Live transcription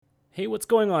Hey, what's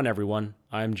going on, everyone?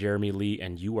 I'm Jeremy Lee,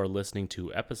 and you are listening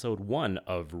to episode 1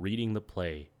 of Reading the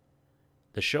Play,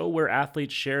 the show where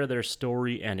athletes share their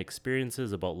story and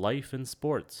experiences about life and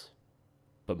sports.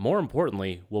 But more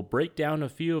importantly, we'll break down a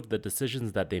few of the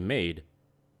decisions that they made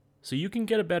so you can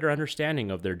get a better understanding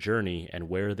of their journey and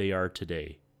where they are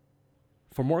today.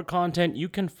 For more content, you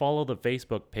can follow the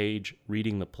Facebook page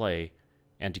Reading the Play,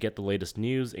 and to get the latest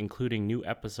news, including new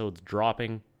episodes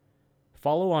dropping,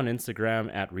 follow on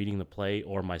Instagram at Reading the Play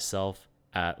or myself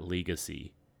at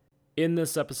Legacy. In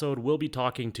this episode, we'll be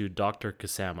talking to Dr.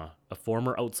 Kusama, a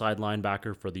former outside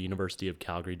linebacker for the University of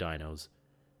Calgary Dinos.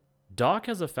 Doc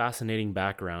has a fascinating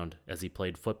background as he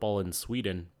played football in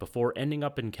Sweden before ending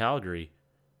up in Calgary,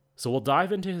 so we'll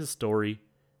dive into his story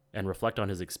and reflect on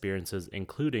his experiences,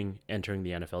 including entering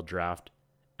the NFL draft,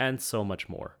 and so much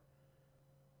more.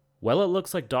 Well, it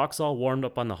looks like Doc's all warmed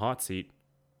up on the hot seat.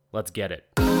 Let's get it.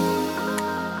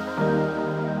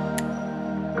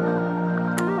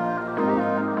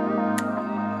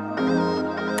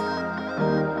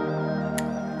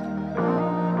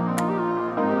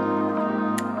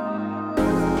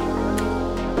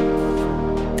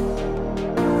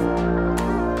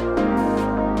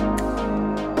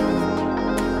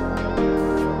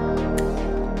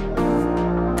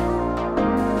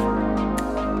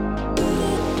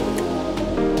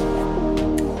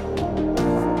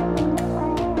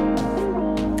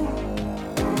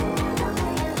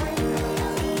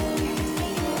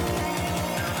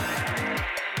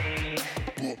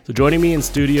 So joining me in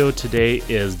studio today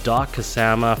is Doc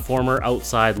Kusama, former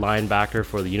outside linebacker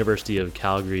for the University of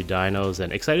Calgary Dinos,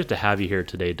 and excited to have you here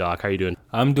today, Doc. How are you doing?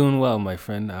 I'm doing well, my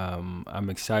friend. I'm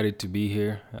excited to be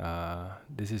here.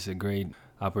 This is a great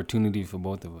opportunity for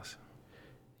both of us.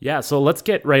 Yeah, so let's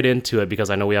get right into it because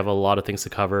I know we have a lot of things to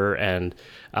cover, and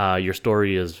your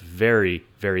story is very,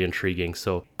 very intriguing.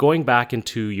 So going back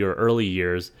into your early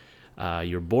years,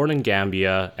 you're born in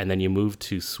Gambia, and then you moved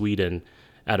to Sweden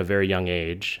at a very young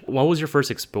age. What was your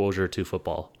first exposure to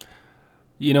football?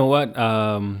 You know what?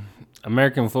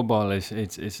 American football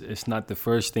it's not the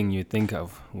first thing you think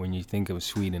of when you think of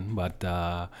Sweden. But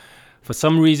for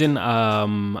some reason,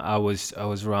 I was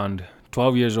around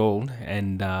 12 years old,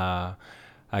 and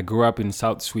I grew up in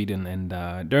South Sweden.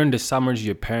 And during the summers,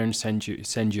 your parents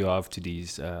send you off to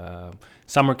these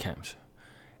summer camps.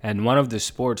 And one of the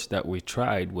sports that we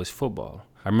tried was football.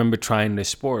 I remember trying the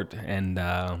sport, and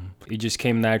it just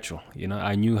came natural. You know,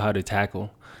 I knew how to tackle,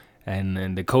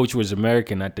 and the coach was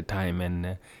American at the time,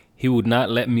 and he would not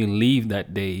let me leave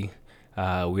that day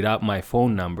without my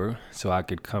phone number so I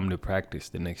could come to practice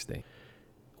the next day.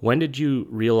 When did you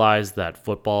realize that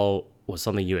football was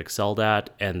something you excelled at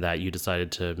and that you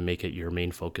decided to make it your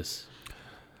main focus?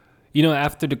 You know,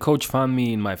 after the coach found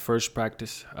me in my first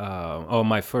practice,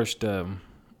 my first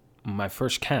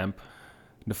camp,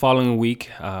 the following week,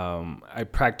 I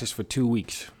practiced for 2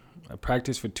 weeks. I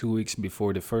practiced for 2 weeks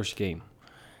before the first game.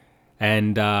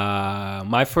 And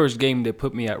my first game, they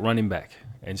put me at running back.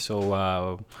 And so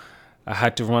I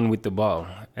had to run with the ball.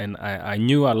 And I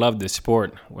knew I loved the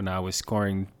sport when I was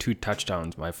scoring 2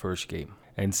 touchdowns my first game.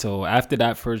 And so after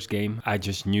that first game, I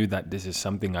just knew that this is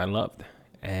something I loved.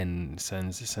 And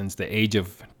since the age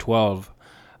of 12,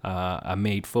 I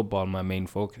made football my main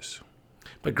focus.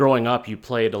 But growing up, you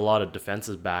played a lot of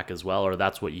defensive back as well, or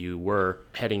that's what you were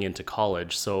heading into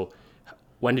college. So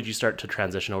when did you start to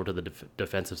transition over to the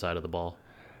defensive side of the ball?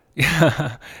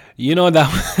 Yeah, you know, that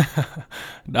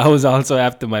was also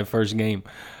after my first game.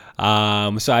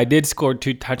 So I did score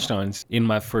 2 touchdowns in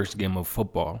my first game of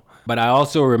football. But I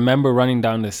also remember running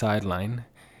down the sideline,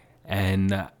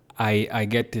 and I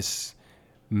get this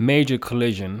major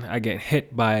collision. I get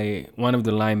hit by one of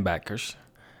the linebackers.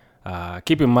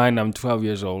 Keep in mind, I'm 12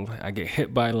 years old. I get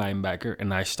hit by a linebacker,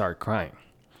 and I start crying.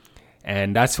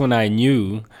 And that's when I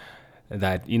knew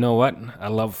that, you know what, I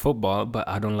love football, but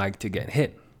I don't like to get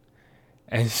hit.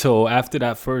 And so after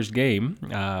that first game,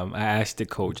 I asked the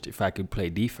coach if I could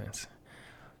play defense.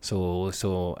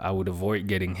 So I would avoid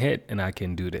getting hit, and I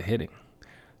can do the hitting.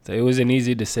 So it was an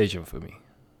easy decision for me.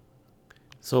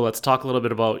 So let's talk a little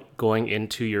bit about going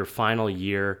into your final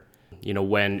year, you know,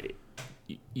 when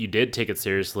you did take it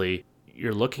seriously.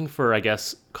 You're looking for, I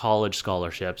guess, college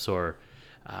scholarships or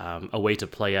a way to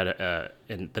play at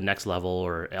in the next level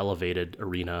or elevated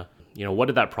arena. You know, what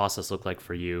did that process look like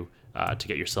for you to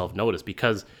get yourself noticed?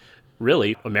 Because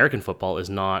really, American football is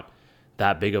not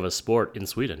that big of a sport in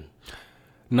Sweden.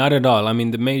 Not at all. I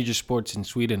mean, the major sports in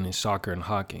Sweden is soccer and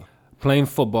hockey. Playing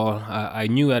football, I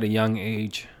knew at a young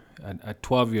age, at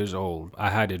 12 years old, I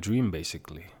had a dream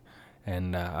basically.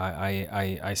 And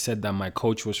I said that my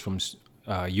coach was from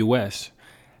U.S.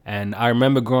 And I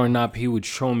remember growing up, he would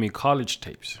show me college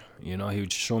tapes. You know, he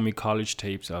would show me college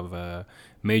tapes of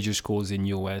major schools in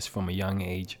U.S. from a young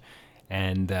age.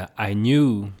 And I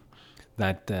knew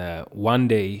that one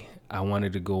day I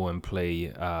wanted to go and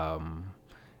play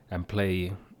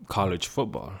college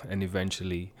football and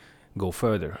eventually go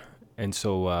further. And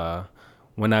so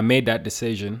when I made that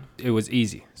decision, it was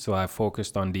easy. So I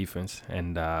focused on defense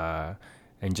and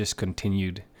just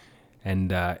continued.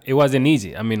 And it wasn't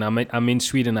easy. I mean, I'm in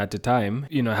Sweden at the time.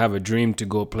 You know, I have a dream to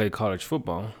go play college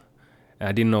football.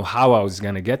 I didn't know how I was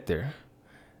gonna get there,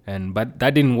 but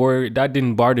that didn't worry. That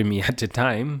didn't bother me at the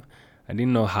time. I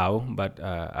didn't know how, but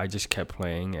I just kept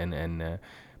playing and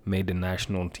made the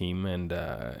national team, and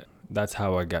that's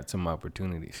how I got some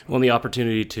opportunities. Well, the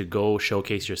opportunity to go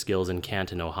showcase your skills in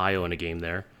Canton, Ohio, in a game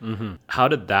there. How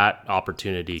did that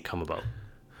opportunity come about?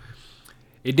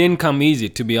 It didn't come easy,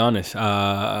 to be honest.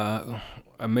 A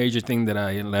major thing that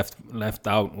I left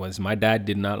out was my dad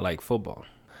did not like football.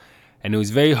 And it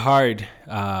was very hard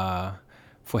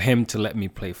for him to let me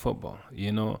play football.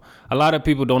 You know, a lot of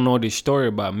people don't know this story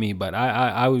about me, but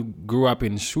I grew up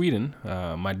in Sweden.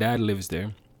 My dad lives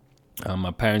there. My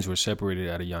parents were separated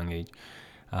at a young age.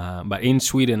 But in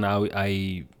Sweden,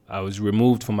 I was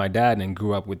removed from my dad and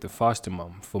grew up with the foster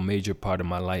mom for a major part of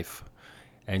my life.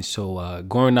 And so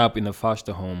growing up in a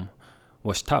foster home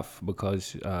was tough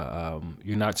because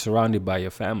you're not surrounded by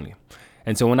your family.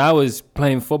 And so when I was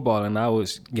playing football and I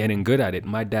was getting good at it,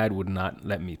 my dad would not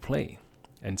let me play.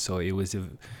 And so it was a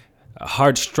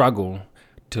hard struggle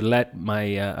to let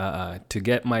to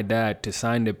get my dad to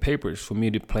sign the papers for me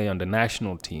to play on the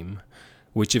national team,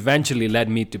 which eventually led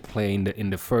me to play in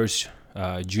the first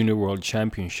Junior World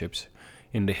Championships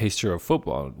in the history of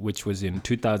football, which was in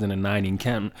 2009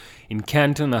 in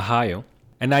Canton, Ohio.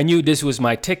 And I knew this was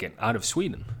my ticket out of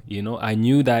Sweden. You know, I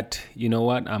knew that, you know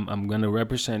what, I'm going to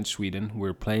represent Sweden.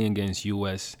 We're playing against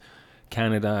US,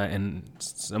 Canada, and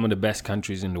some of the best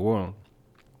countries in the world.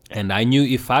 And I knew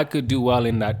if I could do well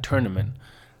in that tournament,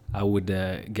 I would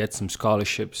get some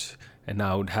scholarships and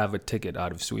I would have a ticket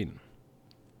out of Sweden.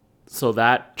 So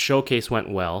that showcase went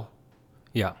well.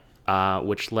 Yeah.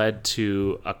 Which led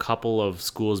to a couple of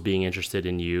schools being interested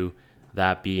in you,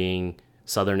 that being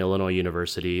Southern Illinois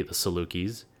University, the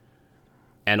Salukis,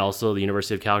 and also the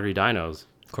University of Calgary Dinos.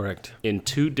 Correct. In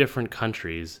 2 different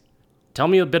countries. Tell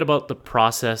me a bit about the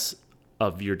process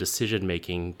of your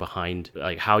decision-making behind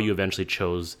like how you eventually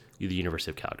chose the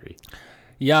University of Calgary.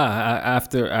 Yeah,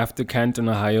 after Canton,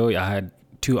 Ohio, I had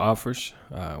 2 offers.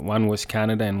 One was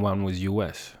Canada and one was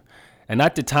US. And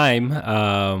at the time,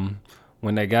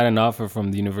 when I got an offer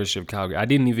from the University of Calgary, I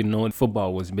didn't even know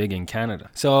football was big in Canada.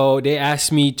 So they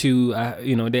asked me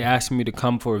to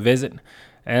come for a visit.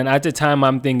 And at the time,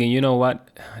 I'm thinking, you know what?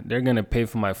 They're going to pay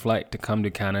for my flight to come to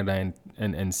Canada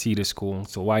and see the school.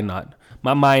 So why not?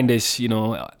 My mind is, you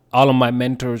know, all of my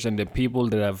mentors and the people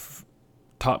that have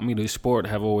taught me the sport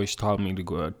have always told me to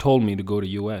go to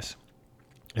US.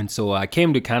 And so I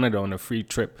came to Canada on a free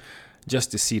trip just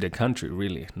to see the country,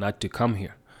 really, not to come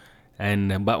here.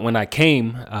 But when I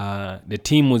came, the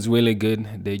team was really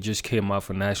good. They just came off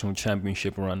a national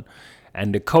championship run.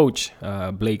 And the coach,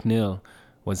 Blake Neal,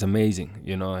 was amazing.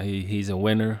 You know, he's a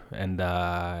winner, and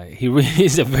he really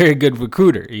is a very good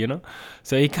recruiter, you know.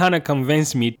 So he kind of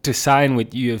convinced me to sign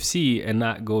with UFC and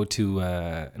not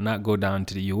go down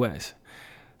to the US.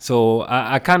 So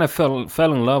I kind of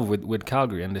fell in love with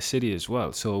Calgary and the city as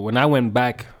well. So when I went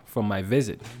back from my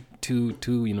visit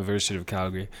to University of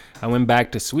Calgary, I went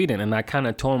back to Sweden and I kind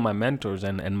of told my mentors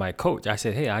and my coach, I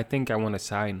said, hey, I think I want to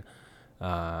sign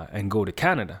and go to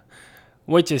Canada,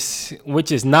 which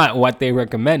is not what they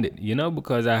recommended, you know,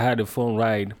 because I had a full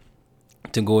ride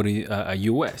to go to a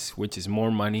US, which is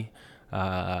more money,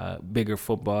 bigger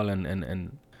football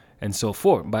and so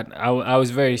forth. But I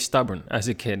was very stubborn as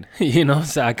a kid, you know,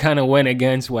 so I kind of went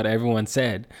against what everyone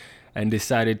said and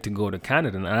decided to go to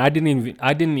Canada. And I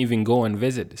didn't even go and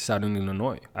visit Southern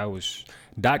Illinois. I was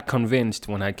that convinced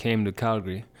when I came to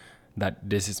Calgary that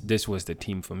this was the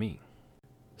team for me.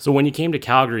 So when you came to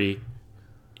Calgary,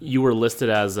 you were listed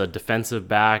as a defensive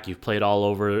back. You've played all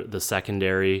over the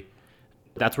secondary.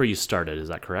 That's where you started, is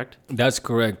that correct? That's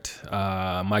correct.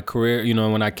 My career, you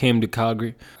know, when I came to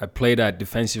Calgary, I played at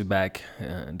defensive back.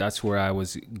 That's where I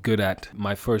was good at.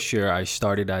 My first year, I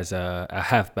started as a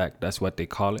halfback. That's what they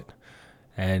call it.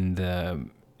 And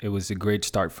it was a great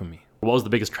start for me. What was the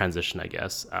biggest transition, I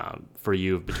guess, for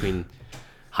you between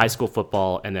high school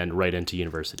football and then right into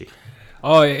university?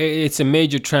 Oh, it's a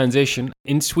major transition.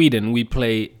 In Sweden, we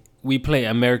play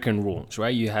American rules,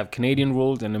 right? You have Canadian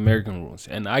rules and American rules.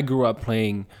 And I grew up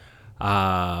playing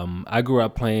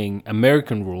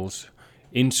American rules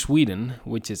in Sweden,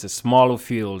 which is a smaller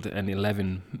field and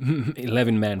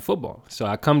 11-man football. So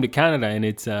I come to Canada and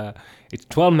it's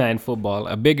 12-man football,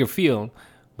 a bigger field.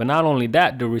 But not only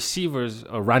that, the receivers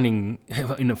are running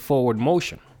in a forward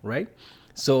motion, right?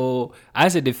 So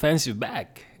as a defensive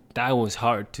back, that was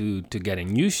hard to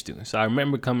getting used to. So I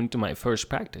remember coming to my first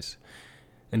practice,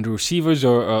 and the receivers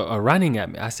are running at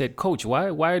me. I said, "Coach, why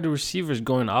are the receivers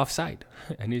going offside?"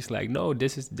 And he's like, "No,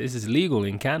 this is legal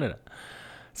in Canada."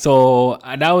 So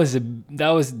that was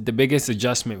the biggest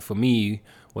adjustment for me,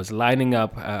 was lining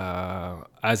up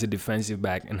as a defensive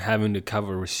back and having to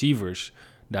cover receivers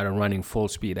that are running full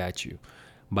speed at you.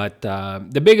 But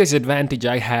the biggest advantage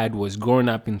I had was growing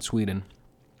up in Sweden.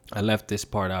 I left this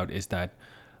part out, is that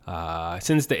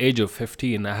since the age of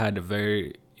 15, I had a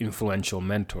very influential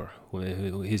mentor.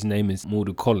 His name is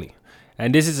Modu Kolli.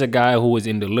 And this is a guy who was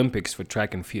in the Olympics for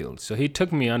track and field. So he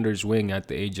took me under his wing at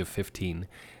the age of 15.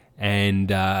 And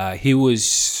he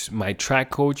was my track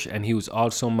coach, and he was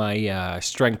also my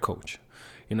strength coach.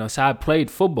 So I played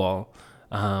football,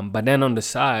 but then on the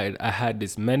side, I had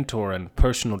this mentor and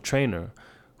personal trainer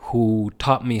who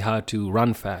taught me how to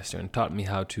run faster and taught me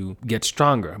how to get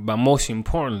stronger. But most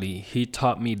importantly, he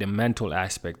taught me the mental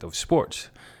aspect of sports,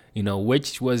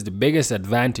 which was the biggest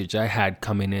advantage I had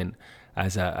coming in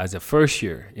as a first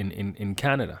year in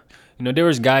Canada. There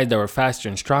was guys that were faster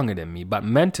and stronger than me, but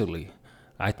mentally,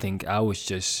 I think I was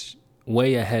just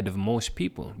way ahead of most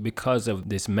people because of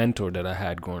this mentor that I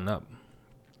had growing up.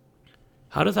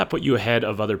 How does that put you ahead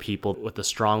of other people with a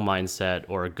strong mindset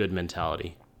or a good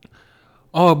mentality?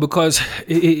 Oh, because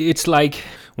it's like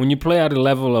when you play at a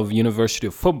level of university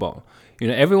of football,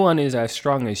 everyone is as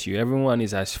strong as you, everyone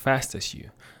is as fast as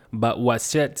you. But what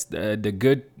sets the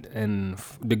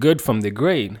good from the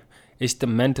great is the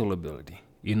mental ability.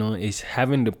 Is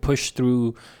having to push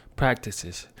through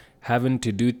practices, having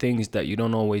to do things that you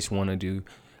don't always want to do,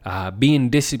 being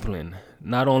disciplined,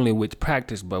 not only with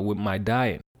practice, but with my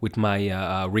diet, with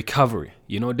my recovery.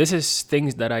 This is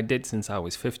things that I did since I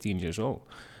was 15 years old.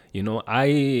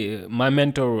 My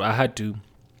mentor, I had to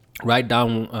write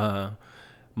down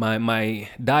my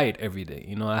diet every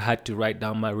day. I had to write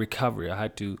down my recovery. I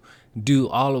had to do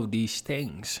all of these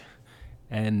things,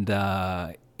 and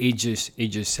it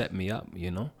just set me up.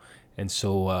 And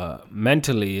so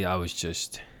mentally, I was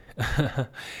just,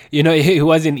 it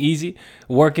wasn't easy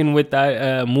working with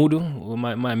that Mudu,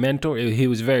 my mentor. He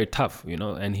was very tough,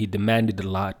 and he demanded a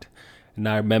lot. And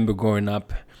I remember growing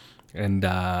up, and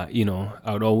I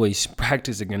would always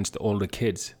practice against the older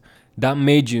kids. That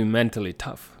made you mentally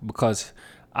tough, because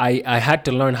I had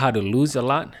to learn how to lose a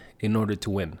lot in order to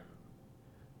win.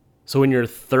 So in your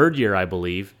third year, I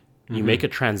believe, you make a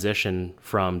transition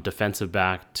from defensive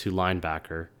back to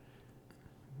linebacker.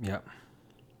 Yeah.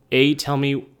 Tell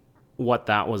me what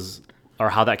that was, or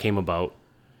how that came about.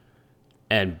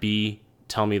 And B,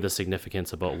 tell me the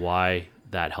significance about why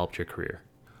that helped your career.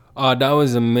 That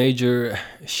was a major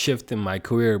shift in my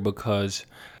career, because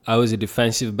I was a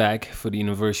defensive back for the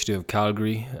University of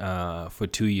Calgary for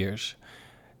 2 years.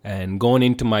 And going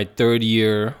into my third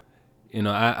year,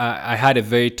 I had a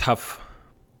very tough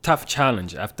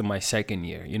challenge after my second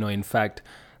year. In fact,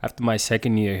 after my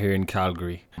second year here in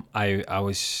Calgary, I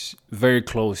was very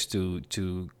close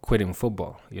to quitting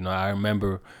football. I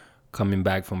remember coming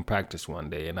back from practice one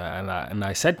day, and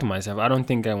I said to myself, I don't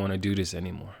think I want to do this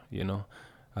anymore.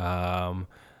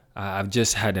 I've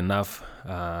just had enough.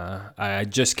 I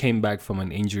just came back from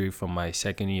an injury from my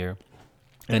second year,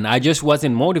 and I just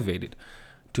wasn't motivated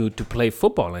to play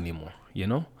football anymore,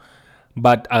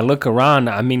 But I look around,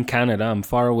 I'm in Canada, I'm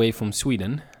far away from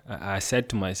Sweden. I said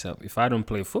to myself, if I don't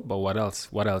play football, what else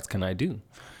can I do?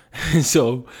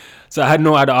 So I had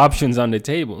no other options on the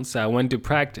table, so I went to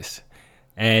practice.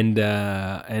 And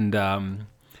the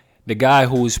guy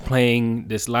who was playing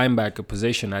this linebacker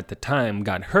position at the time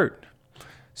got hurt.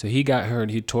 So he got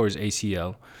hurt, he tore his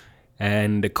ACL.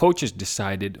 And the coaches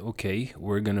decided, okay,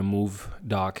 we're going to move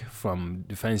Doc from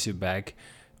defensive back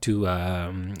to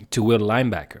will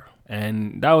linebacker.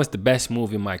 And that was the best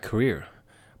move in my career,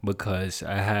 because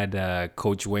I had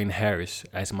Coach Wayne Harris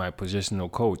as my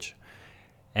positional coach.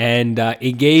 And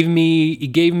it gave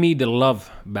me the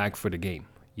love back for the game.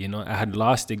 I had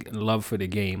lost the love for the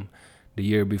game the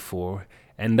year before,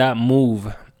 and that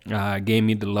move gave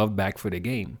me the love back for the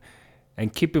game.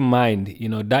 And keep in mind,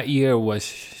 that year was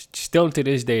still to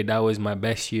this day, that was my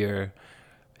best year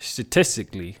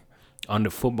statistically on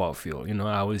the football field.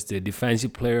 I was the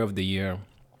defensive player of the year.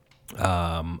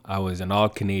 I was an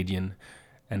All-Canadian,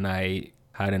 and I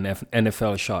had an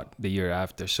NFL shot the year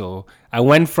after. So I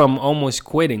went from almost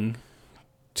quitting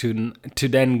to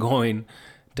then going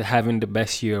to having the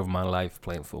best year of my life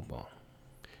playing football.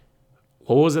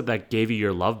 What was it that gave you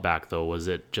your love back, though? Was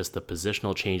it just the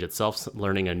positional change itself,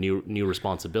 learning a new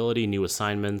responsibility, new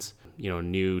assignments,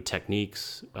 new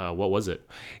techniques? What was it?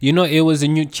 It was a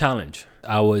new challenge.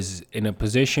 I was in a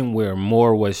position where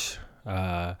more was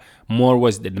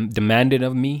demanded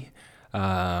of me.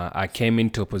 I came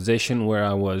into a position where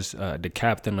I was the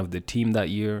captain of the team that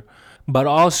year, but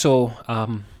also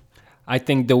I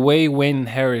think the way Wayne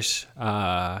Harris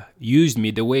used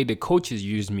me, the way the coaches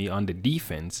used me on the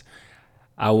defense,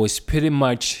 I was pretty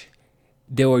much,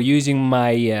 they were using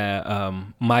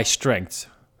my strengths,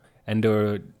 and they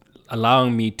were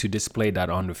allowing me to display that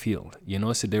on the field,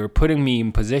 so they were putting me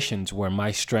in positions where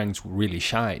my strengths really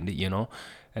shined,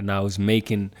 and I was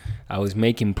making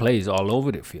plays all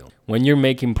over the field. When you're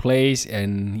making plays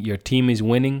and your team is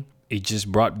winning, it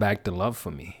just brought back the love for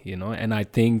me, and I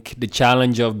think the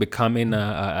challenge of becoming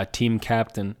a team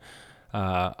captain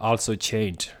also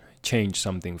changed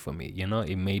something for me.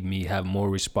 It made me have more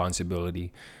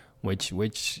responsibility,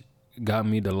 which got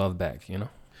me the love back.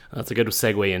 That's a good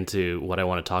segue into what I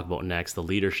want to talk about next, the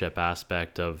leadership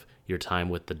aspect of your time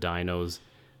with the Dinos.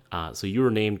 So you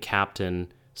were named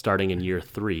captain starting in year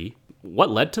 3. What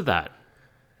led to that?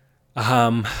 I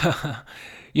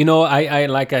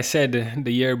like I said,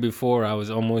 the year before, I was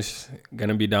almost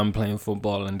gonna be done playing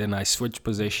football, and then I switched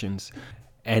positions.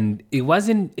 And it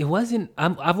wasn't.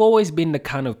 I've always been the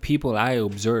kind of people I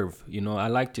observe. I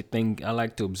like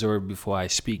to observe before I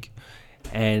speak.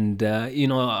 And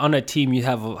on a team you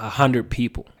have 100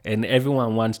 people, and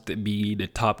everyone wants to be the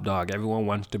top dog. Everyone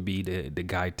wants to be the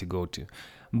guy to go to.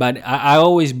 But I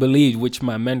always believed, which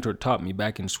my mentor taught me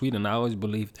back in Sweden, I always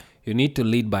believed you need to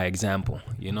lead by example.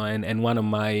 And one of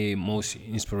my most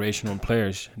inspirational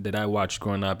players that I watched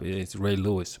growing up is Ray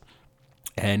Lewis,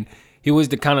 and he was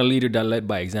the kind of leader that led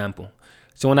by example.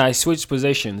 So when I switched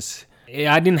positions,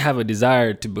 I didn't have a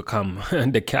desire to become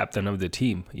the captain of the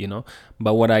team,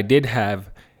 But what I did have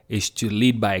is to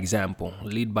lead by example,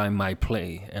 lead by my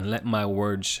play, and let my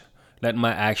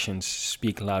actions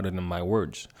speak louder than my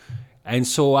words. And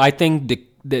so I think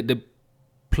the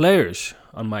players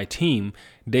on my team,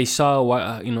 they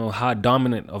saw how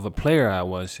dominant of a player I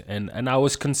was, and I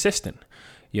was consistent.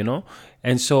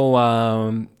 And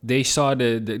so they saw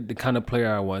the kind of player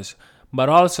I was. But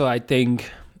also, I think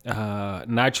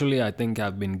naturally, I think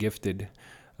I've been gifted.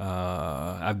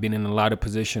 I've been in a lot of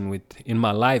positions in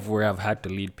my life where I've had to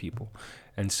lead people,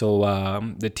 and so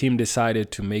the team decided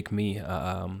to make me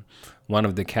one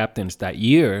of the captains that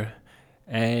year,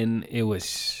 and it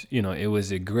was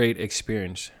a great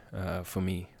experience for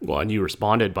me. Well, and you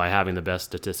responded by having the best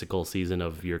statistical season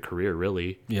of your career,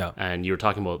 really. Yeah. And you were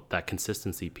talking about that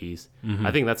consistency piece. Mm-hmm.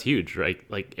 I think that's huge, right?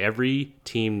 Like every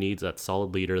team needs that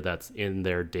solid leader that's in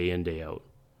there day in, day out.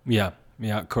 Yeah,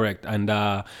 correct.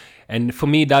 And for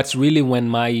me, that's really when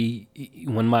my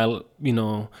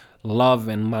love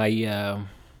and my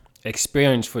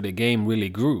experience for the game really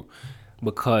grew,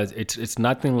 because it's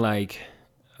nothing like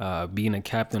being a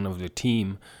captain of the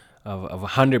team of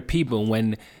 100 people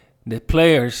when the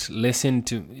players listen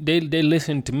to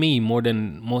me more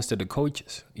than most of the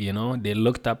coaches. They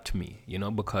looked up to me,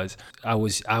 because I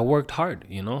worked hard.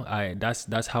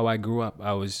 That's how I grew up.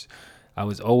 I was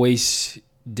always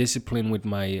disciplined with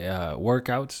my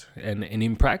workouts, and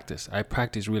in practice I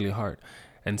practiced really hard.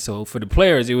 And so for the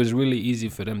players, it was really easy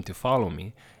for them to follow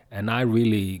me, and I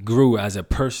really grew as a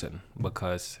person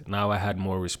because now I had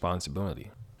more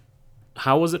responsibility.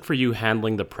 How was it for you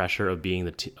handling the pressure of being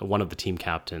one of the team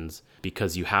captains,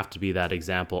 because you have to be that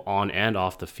example on and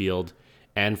off the field,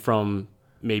 and from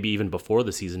maybe even before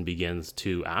the season begins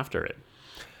to after it?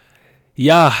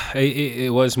 Yeah,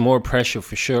 it was more pressure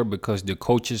for sure, because the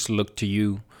coaches look to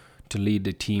you to lead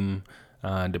the team.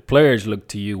 The players look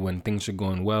to you when things are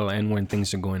going well and when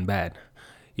things are going bad,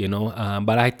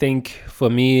 But I think for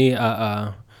me,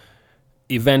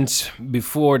 events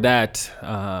before that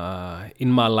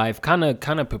in my life kind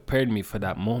of prepared me for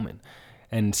that moment.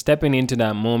 And stepping into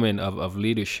that moment of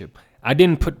leadership, I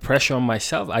didn't put pressure on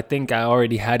myself. I think I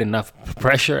already had enough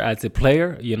pressure as a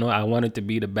player. I wanted to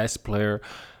be the best player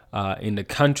in the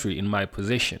country in my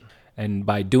position. And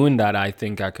by doing that, I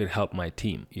think I could help my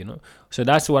team, So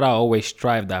that's what I always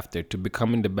strived after, to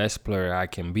becoming the best player I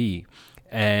can be.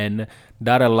 And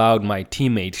that allowed my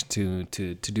teammates to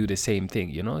do the same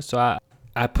thing, So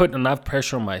I put enough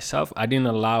pressure on myself. I didn't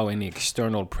allow any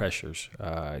external pressures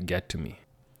get to me.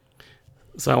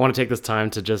 So I want to take this time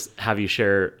to just have you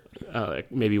share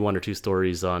maybe one or two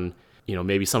stories on,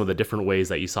 maybe some of the different ways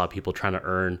that you saw people trying to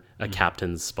earn a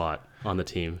captain's spot on the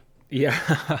team. Yeah.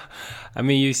 I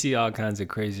mean, you see all kinds of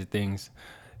crazy things.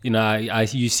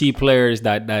 You see players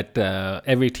that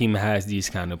every team has these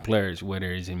kind of players,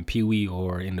 whether it's in Pee Wee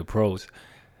or in the pros.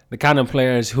 The kind of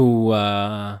players who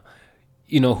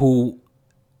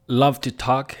love to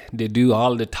talk. They do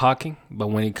all the talking, but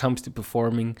when it comes to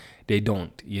performing, they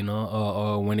don't.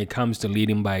 Or when it comes to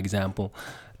leading by example,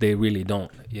 they really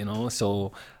don't.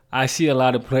 So I see a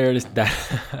lot of players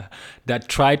that that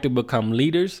try to become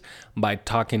leaders by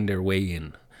talking their way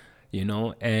in.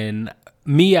 And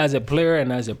me as a player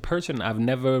and as a person, I've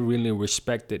never really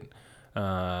respected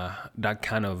that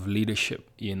kind of leadership.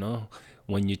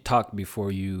 When you talk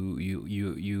before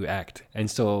you act, and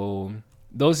so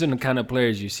those are the kind of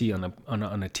players you see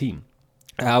on a team.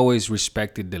 I always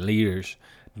respected the leaders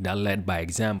that led by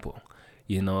example,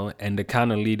 and the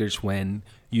kind of leaders when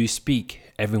you speak,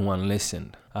 everyone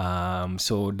listened.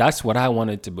 So that's what I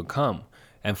wanted to become,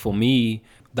 and for me,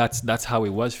 that's how it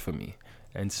was for me.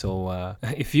 And so,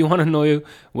 if you want to know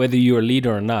whether you're a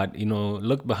leader or not,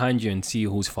 look behind you and see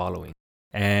who's following.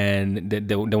 And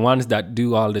the ones that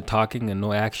do all the talking and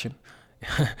no action,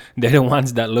 they're the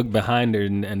ones that look behind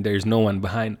and there's no one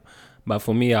behind. But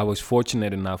for me, I was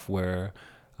fortunate enough where,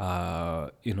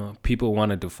 people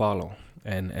wanted to follow.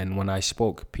 And when I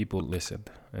spoke, people listened.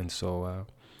 And so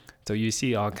you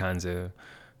see all kinds of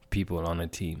people on a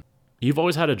team. You've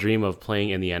always had a dream of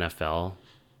playing in the NFL.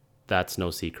 That's no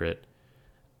secret.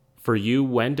 For you,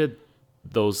 when did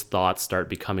those thoughts start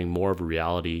becoming more of a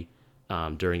reality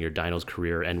during your Dinos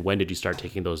career? And when did you start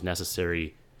taking those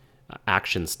necessary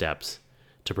action steps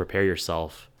to prepare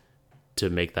yourself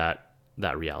to make that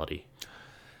reality?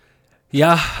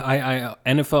 Yeah, I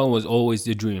NFL was always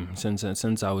the dream since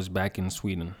I was back in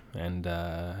Sweden, and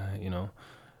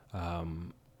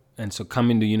and so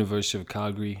coming to University of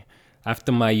Calgary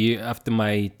after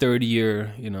my third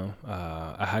year,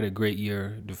 I had a great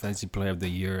year, Defensive Player of the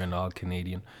Year and All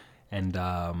Canadian, and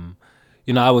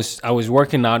I was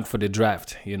working out for the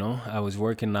draft. I was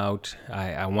working out.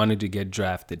 I wanted to get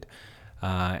drafted.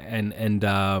 And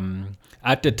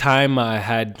at the time, I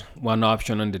had one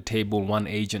option on the table, one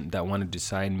agent that wanted to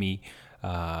sign me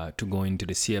to go into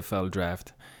the CFL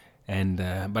draft. And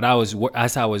but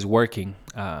as I was working,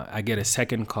 I get a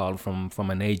second call from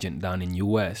an agent down in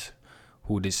U.S.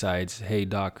 who decides, hey,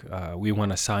 Doc, we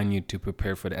want to sign you to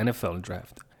prepare for the NFL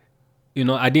draft.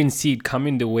 I didn't see it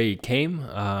coming the way it came.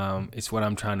 It's what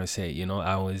I'm trying to say.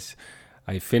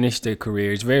 I finished the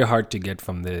career. It's very hard to get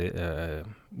from the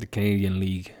Canadian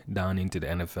League down into the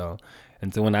NFL.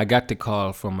 And so when I got the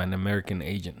call from an American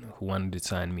agent who wanted to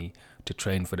sign me to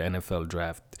train for the NFL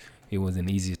draft, it was an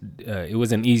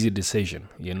easy decision,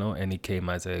 and it came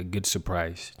as a good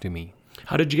surprise to me.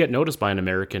 How did you get noticed by an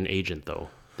American agent, though?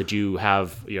 Did you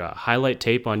have highlight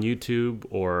tape on YouTube,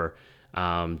 or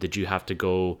did you have to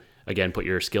go again put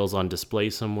your skills on display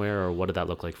somewhere, or what did that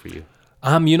look like for you?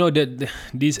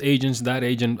 These agents, that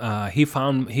agent, he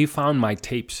found my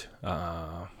tapes.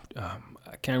 I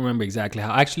can't remember exactly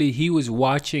how. Actually, he was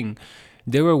watching.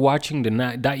 They were watching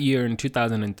that year in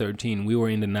 2013. We were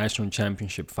in the national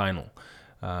championship final.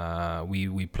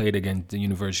 We played against the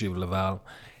University of Laval,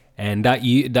 and that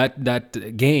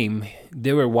game,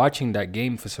 they were watching that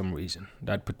game for some reason.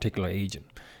 That particular agent,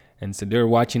 and so they were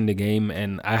watching the game,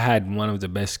 and I had one of the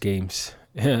best games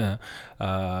in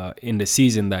the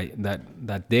season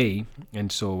that day,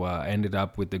 and so I ended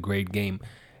up with a great game.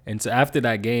 And so after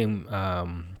that game,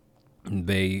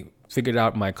 they figured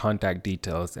out my contact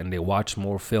details and they watched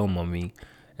more film on me,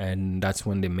 and that's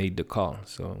when they made the call.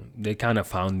 So they kind of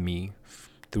found me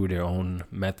through their own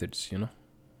methods,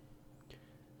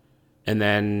 And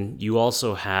then you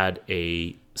also had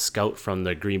a scout from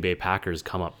the Green Bay Packers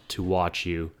come up to watch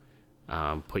you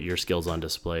put your skills on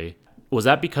display. Was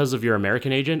that because of your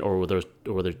American agent, or were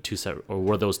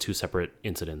those two separate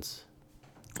incidents?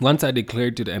 Once I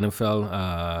declared to the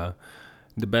NFL,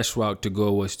 the best route to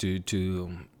go was to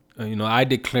I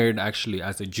declared actually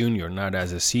as a junior, not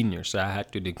as a senior. So I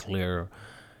had to declare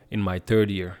in my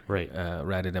third year, right,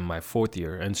 rather than my fourth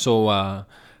year. And so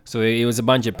it was a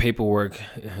bunch of paperwork,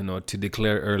 to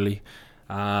declare early.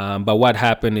 But what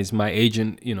happened is my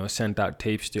agent, sent out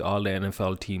tapes to all the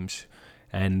NFL teams,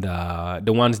 and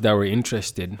the ones that were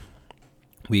interested,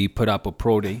 we put up a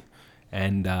pro day.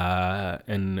 And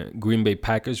Green Bay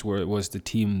Packers was the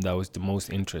team that was the most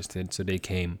interested. So they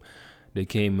came,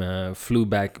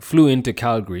 flew into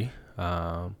Calgary,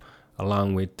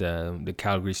 along with the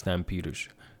Calgary Stampeders,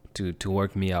 to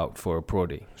work me out for a pro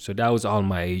day. So that was all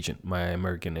my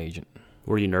American agent.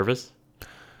 Were you nervous?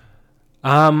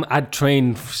 I'd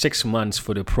trained 6 months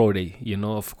for the pro day.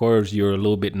 Of course, you're a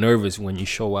little bit nervous when you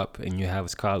show up and you have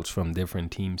scouts from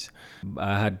different teams.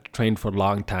 I had trained for a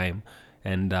long time.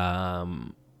 And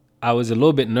I was a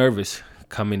little bit nervous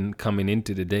coming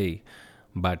into the day,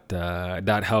 but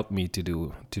that helped me to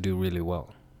do really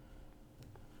well.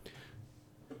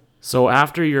 So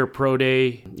after your pro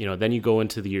day, then you go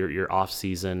into your off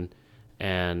season,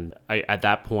 and at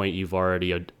that point you've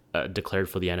already declared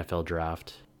for the NFL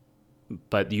draft.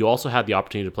 But you also had the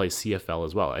opportunity to play CFL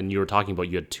as well. And you were talking about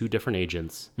you had two different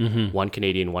agents, one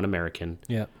Canadian, one American.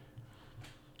 Yeah.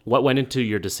 What went into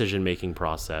your decision-making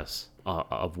process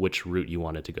of which route you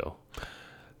wanted to go?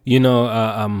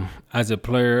 As a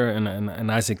player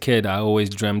and as a kid, I always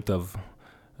dreamt of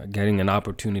getting an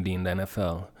opportunity in the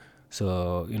NFL.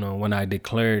 So, when I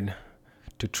declared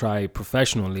to try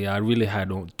professionally, I really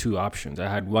had two options. I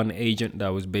had one agent that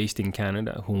was based in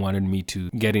Canada who wanted me to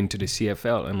get into the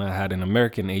CFL, and I had an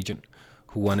American agent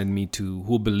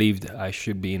who believed I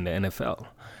should be in the NFL.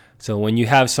 So when you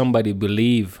have somebody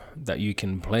believe that you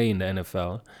can play in the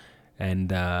NFL,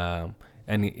 and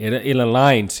it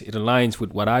aligns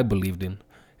with what I believed in,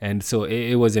 and so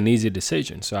it was an easy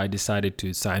decision. So I decided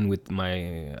to sign with my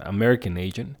American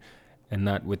agent and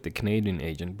not with the Canadian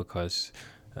agent, because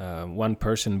one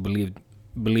person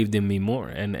believed in me more,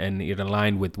 and it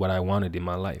aligned with what I wanted in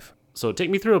my life. So take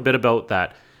me through a bit about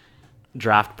that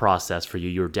draft process for you.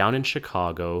 You were down in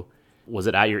Chicago. Was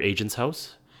it at your agent's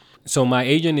house? So my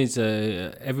agent is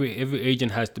every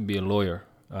agent has to be a lawyer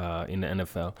in the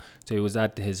NFL. So it was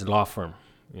at his law firm,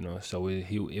 So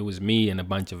it was me and a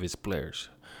bunch of his players.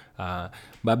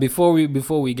 But before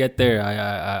we get there,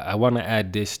 I want to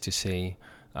add this to say.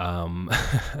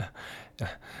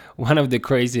 One of the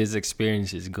craziest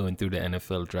experiences going through the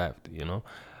NFL draft,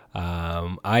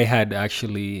 I had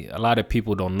actually, a lot of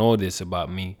people don't know this about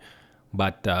me,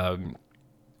 but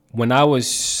when I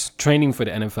was training for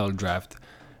the NFL draft,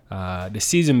 the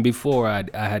season before I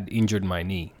had injured my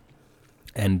knee,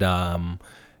 and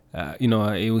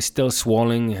it was still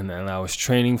swelling, and I was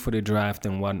training for the draft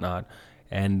and whatnot,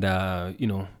 and a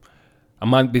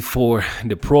month before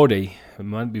the pro day, a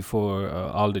month before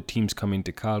all the teams come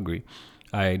into Calgary,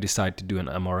 I decided to do an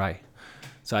MRI.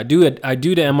 So I do the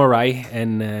MRI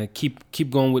and keep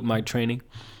going with my training.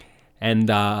 And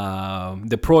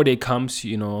the pro day comes,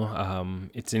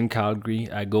 it's in Calgary.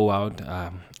 I go out,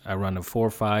 I run a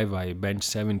 4.5, I bench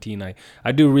 17.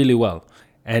 I do really well.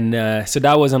 And so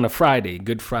that was on a Friday,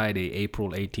 Good Friday,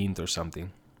 April 18th or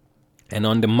something. And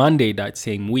on the Monday that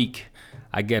same week,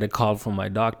 I get a call from my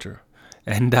doctor.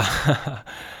 And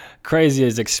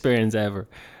craziest experience ever.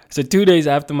 So 2 days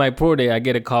after my pro day, I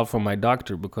get a call from my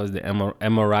doctor because the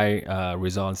MRI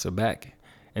results are back.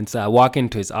 And so I walk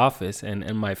into his office, and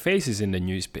my face is in the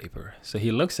newspaper. So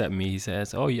he looks at me, he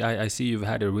says, "Oh, I see you've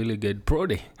had a really good pro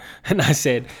day." And I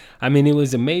said, it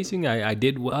was amazing. I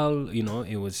did well.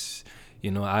 It was,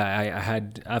 I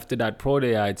had, after that pro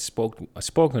day, I had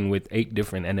spoken with 8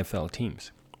 different NFL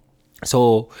teams.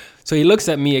 So he looks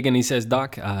at me again. He says,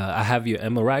 "Doc, I have your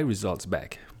MRI results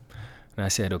back." And I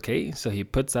said, "Okay." So he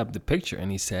puts up the picture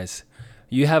and he says,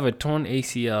 "You have a torn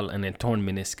ACL and a torn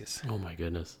meniscus." Oh my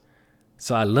goodness.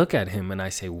 So I look at him and I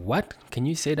say, "What? Can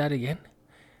you say that again?"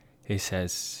 He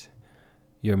says,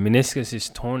 "Your meniscus is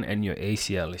torn and your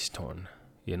ACL is torn.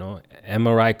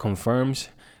 MRI confirms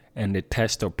and the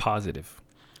tests are positive."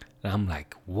 And I'm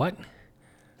like, "What?"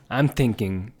 I'm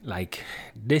thinking, like,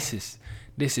 this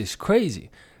is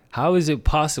crazy. How is it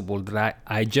possible that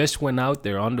I just went out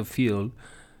there on the field,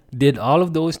 did all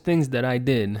of those things that I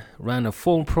did, ran a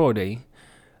full pro day,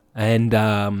 and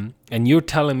you're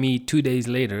telling me 2 days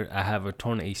later I have a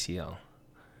torn ACL,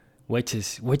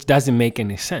 which doesn't make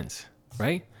any sense,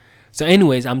 right? So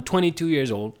anyways, I'm 22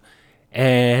 years old,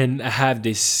 and I have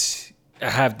this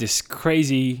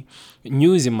crazy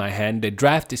news in my hand. The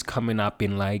draft is coming up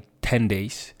in like 10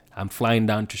 days. I'm flying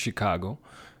down to Chicago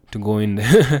to go in,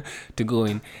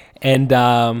 and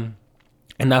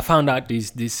I found out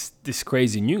this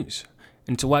crazy news.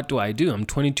 And so what do? I'm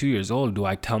 22 years old. Do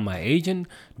I tell my agent?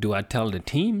 Do I tell the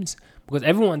teams? Because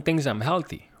everyone thinks I'm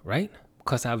healthy, right?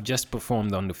 Because I've just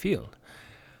performed on the field.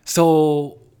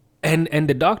 So, and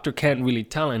the doctor can't really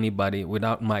tell anybody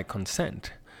without my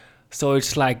consent. So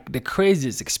it's like the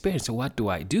craziest experience. So what do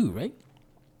I do, right?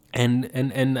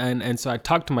 And so I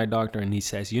talked to my doctor, and he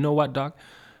says, "You know what, doc?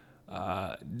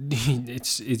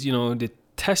 It's the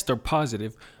tests are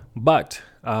positive, but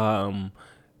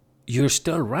you're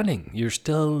still running, you're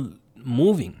still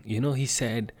moving." He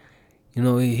said,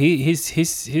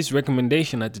 his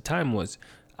recommendation at the time was,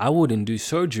 "I wouldn't do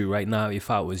surgery right now if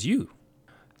I was you."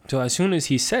 So as soon as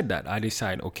he said that, I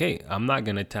decided, okay, I'm not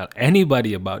gonna tell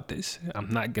anybody about this. I'm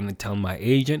not gonna tell my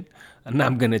agent. I'm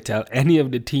not gonna tell any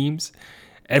of the teams.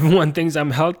 everyone thinks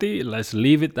I'm healthy. Let's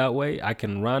leave it that way. I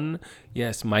can run.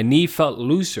 Yes, my knee felt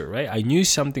looser, right? I knew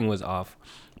something was off,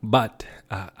 but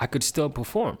I could still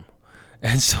perform.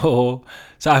 And so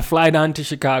I fly down to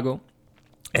Chicago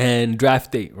and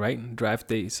draft day, right? Draft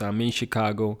day. So I'm in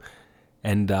Chicago,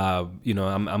 and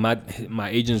I'm at my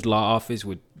agent's law office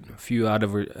with a few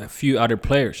other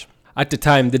players. At the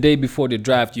time, the day before the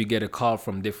draft, you get a call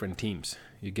from different teams.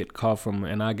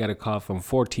 And I got a call from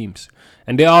 4 teams,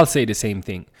 and they all say the same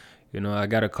thing. I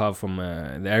got a call from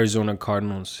the Arizona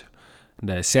Cardinals,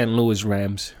 the St. Louis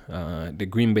Rams, the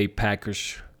Green Bay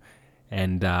Packers,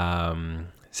 and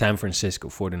San Francisco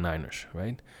 49ers,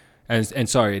 right? And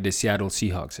the Seattle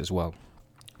Seahawks as well.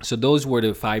 So those were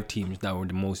the 5 teams that were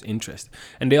the most interested.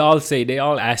 And they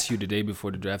all ask you the day before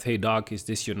the draft, hey, Doc, is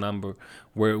this your number?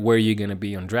 Where are you going to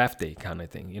be on draft day kind of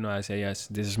thing? I say, yes,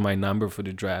 this is my number for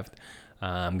the draft.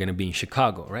 I'm going to be in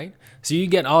Chicago, right? So you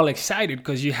get all excited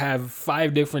because you have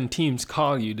 5 different teams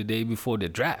call you the day before the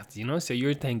draft, So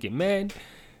you're thinking, man,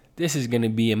 this is going to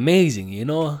be amazing,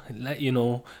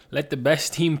 let the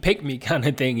best team pick me kind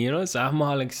of thing, So I'm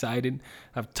all excited.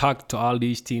 I've talked to all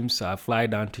these teams, so I fly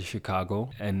down to Chicago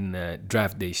and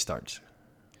draft day starts.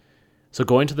 So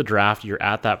going to the draft, you're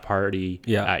at that party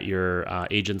Yeah. at your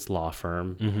agent's law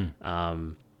firm.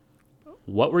 Mm-hmm.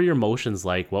 What were your emotions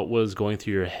like? What was going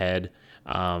through your head?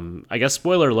 I guess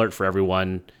spoiler alert for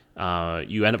everyone,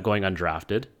 you end up going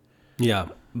undrafted. Yeah.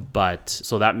 But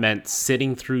so that meant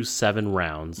sitting through 7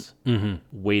 rounds, Mm-hmm.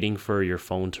 waiting for your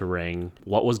phone to ring.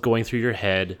 What was going through your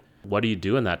head? What do you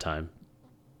do in that time?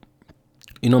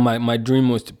 My dream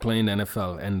was to play in the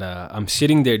NFL, and I'm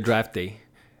sitting there draft day,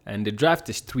 and the draft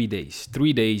is 3 days.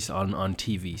 3 days on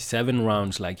TV, 7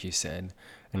 rounds, like you said.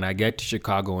 And I get to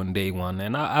Chicago on day 1,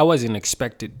 and I wasn't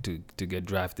expected to get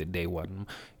drafted day 1.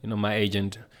 My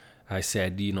agent, I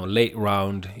said, late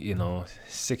round,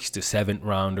 6th to 7th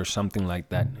round or something like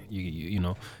that.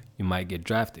 You might get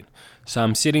drafted. So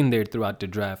I'm sitting there throughout the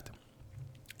draft,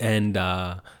 and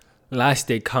last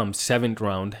day comes 7th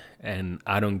round, and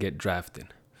I don't get drafted.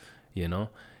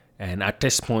 And at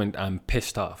this point, I'm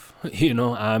pissed off.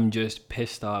 I'm just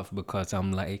pissed off because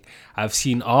I'm like, I've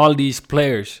seen all these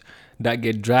players that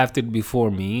get drafted before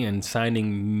me and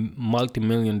signing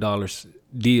multi-million-dollar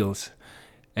deals.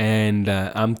 And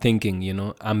I'm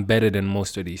thinking, I'm better than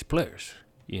most of these players.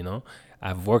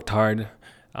 I've worked hard.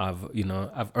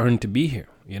 I've earned to be here,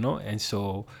 And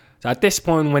so at this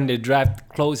point, when the draft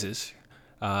closes,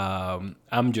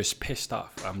 I'm just pissed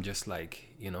off. I'm just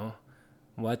like,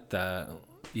 what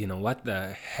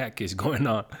the heck is going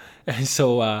on? And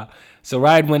so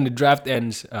right when the draft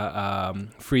ends,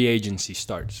 free agency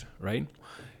starts, right?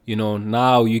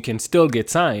 Now you can still get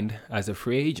signed as a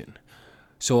free agent.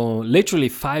 So literally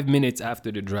 5 minutes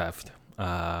after the draft,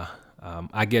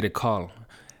 I get a call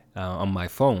on my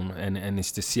phone, and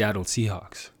it's the Seattle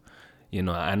Seahawks,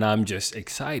 and I'm just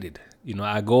excited.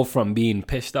 I go from being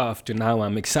pissed off to now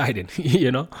I'm excited,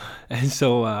 And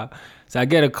so I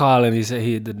get a call, and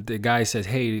the guy says,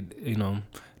 hey,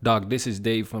 Doc, this is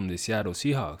Dave from the Seattle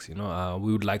Seahawks.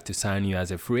 We would like to sign you as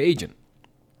a free agent.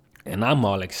 And I'm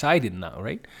all excited now,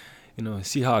 right?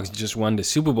 Seahawks just won the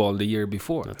Super Bowl the year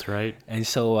before. That's right. And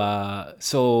so I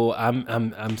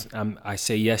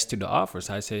say yes to the offers.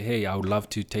 I say, hey, I would love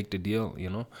to take the deal,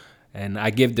 and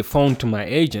I give the phone to my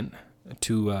agent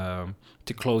to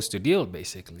close the deal,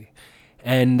 basically.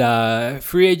 And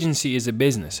free agency is a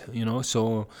business,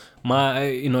 So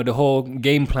the whole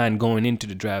game plan going into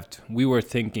the draft, we were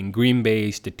thinking Green Bay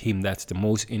is the team that's the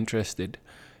most interested,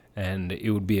 and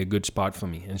it would be a good spot for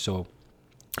me. And so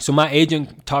my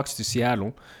agent talks to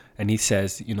Seattle, and he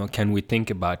says, can we think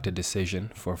about the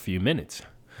decision for a few minutes?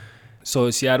 So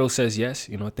Seattle says yes,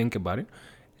 think about it.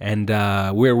 And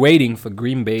we're waiting for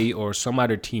Green Bay or some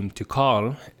other team to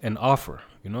call and offer,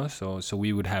 So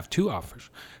we would have 2 offers.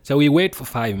 So we wait for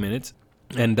 5 minutes,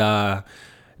 and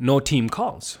no team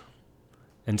calls.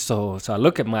 And so I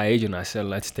look at my agent. I said,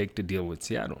 let's take the deal with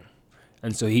Seattle.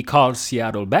 And so he calls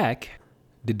Seattle back.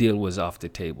 The deal was off the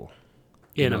table.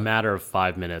 In a matter of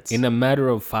 5 minutes. In a matter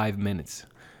of 5 minutes.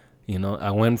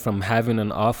 I went from having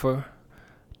an offer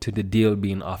to the deal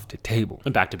being off the table.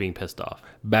 And back to being pissed off.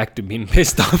 Back to being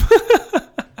pissed off.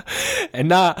 And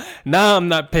now I'm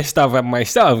not pissed off at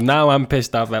myself. Now I'm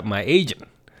pissed off at my agent.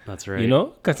 That's right.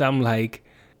 Because I'm like,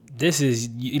 this is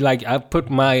like, I put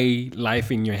my life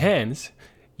in your hands.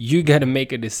 You got to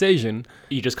make a decision.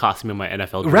 You just cost me my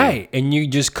NFL career. Right. And you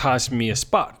just cost me a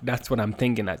spot. That's what I'm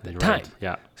thinking at the time.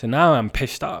 Yeah. So now I'm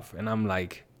pissed off, and I'm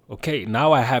like, okay,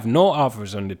 now I have no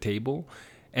offers on the table,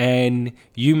 and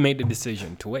you made the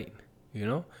decision to wait,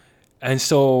 And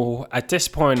so at this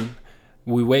point,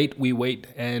 We wait,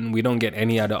 and we don't get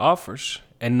any other offers.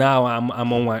 And now I'm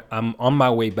on my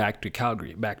way back to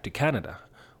Calgary, back to Canada,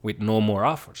 with no more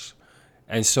offers.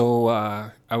 And so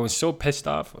I was so pissed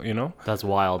off, That's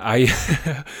wild. I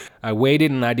I waited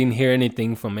and I didn't hear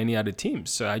anything from any other teams.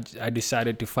 So I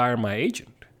decided to fire my agent.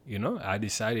 I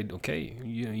decided, okay,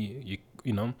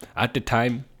 at the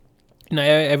time,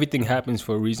 everything happens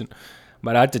for a reason.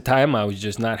 But at the time, I was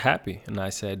just not happy. And I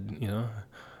said,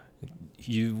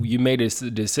 you made a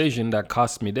decision that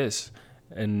cost me this.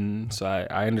 And so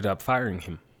I ended up firing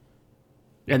him.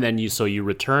 And then you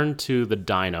returned to the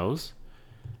Dinos.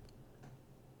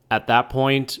 At that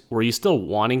point, were you still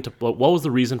wanting to... What was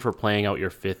the reason for playing out your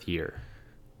 5th year?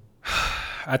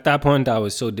 At that point, I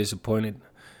was so disappointed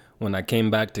when I came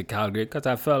back to Calgary because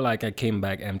I felt like I came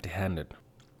back empty-handed.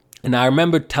 And I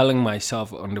remember telling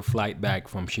myself on the flight back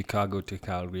from Chicago to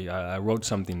Calgary, I wrote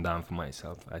something down for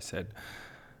myself. I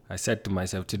said to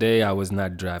myself, today I was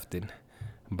not drafted,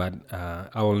 but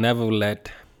I will never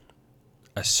let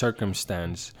a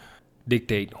circumstance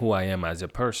dictate who I am as a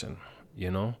person,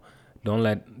 Don't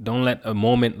let a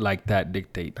moment like that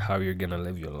dictate how you're gonna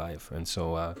live your life. And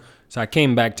so I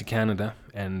came back to Canada,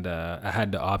 and I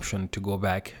had the option to go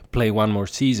back, play one more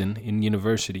season in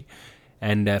university,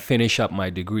 and finish up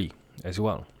my degree as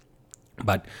well.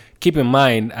 But keep in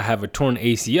mind, I have a torn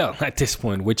ACL at this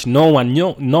point, which no one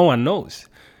knows.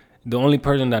 The only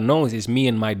person that knows is me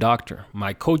and my doctor.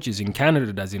 My coaches in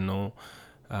Canada doesn't know.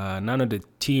 None of the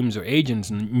teams or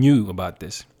agents knew about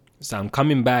this. So I'm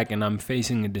coming back and I'm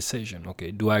facing a decision. Okay,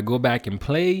 do I go back and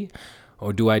play,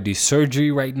 or do I do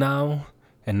surgery right now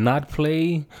and not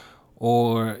play,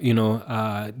 or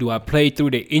do I play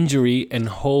through the injury and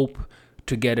hope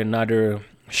to get another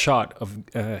shot of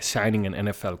signing an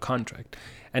NFL contract?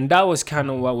 And that was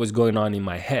kind of what was going on in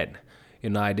my head.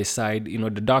 I decide,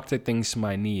 the doctor thinks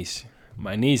my knees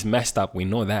messed up. We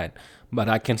know that. But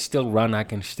I can still run. I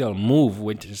can still move,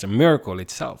 which is a miracle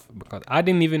itself, because I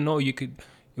didn't even know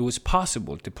it was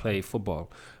possible to play football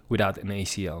without an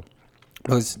ACL.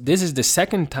 Because this is the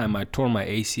second time I tore my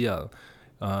ACL.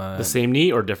 The same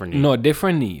knee or different knee? No,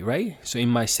 different knee, right? So in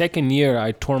my second year,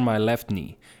 I tore my left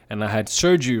knee, and I had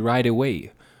surgery right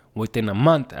away. Within a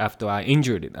month after I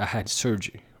injured it, I had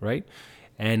surgery, right?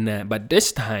 And but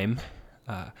this time,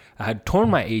 I had torn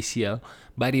my ACL,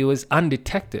 but it was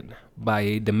undetected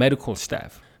by the medical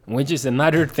staff, which is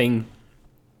another thing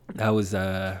that was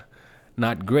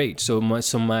not great. So my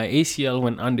ACL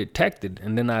went undetected,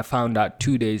 and then I found out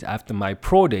 2 days after my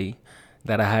pro day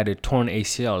that I had a torn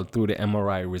ACL through the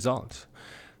MRI results.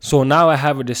 So now I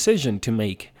have a decision to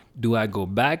make. Do I go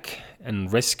back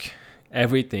and risk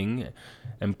everything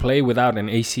and play without an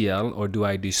ACL, or do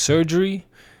I do surgery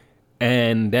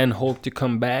and then hope to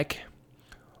come back,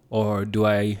 or do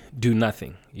I do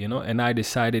nothing? And I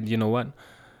decided, what?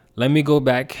 Let me go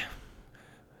back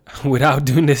without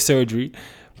doing the surgery,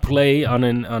 play on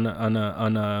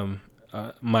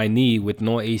my knee with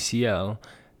no ACL,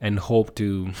 and hope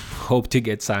to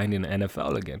get signed in the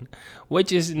NFL again.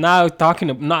 Which is now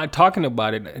not talking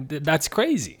about it. That's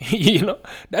crazy.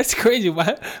 That's crazy.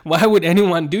 Why would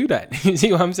anyone do that? You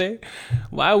see what I'm saying?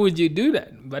 Why would you do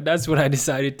that? But that's what I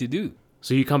decided to do.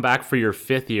 So you come back for your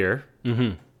 5th year,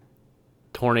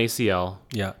 torn ACL.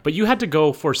 Yeah. But you had to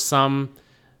go for some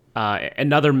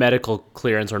another medical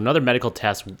clearance or another medical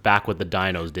test back with the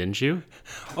Dinos, didn't you?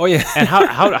 Oh yeah. And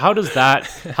how does that?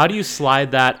 How do you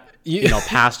slide that?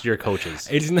 Past your coaches?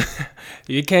 It's not,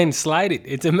 you can't slide it.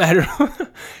 It's a matter of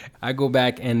I go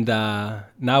back and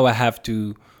now I have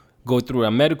to go through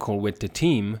a medical with the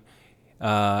team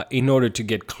in order to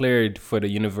get cleared for the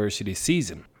university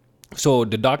season. So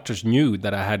the doctors knew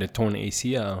that I had a torn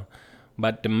ACL,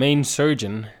 but the main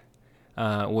surgeon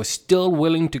was still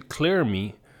willing to clear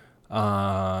me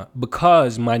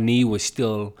because my knee was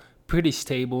still pretty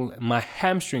stable. My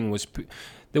hamstring was...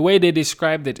 The way they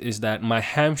described it is that my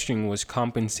hamstring was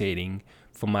compensating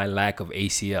for my lack of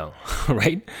ACL,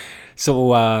 right?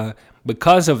 So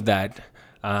because of that,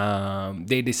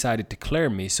 they decided to clear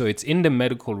me. So it's in the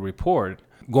medical report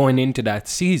going into that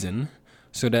season,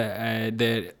 so that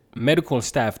the medical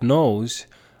staff knows.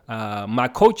 My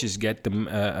coaches get the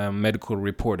medical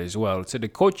report as well, so the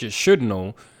coaches should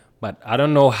know, but I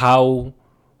don't know how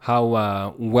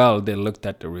well they looked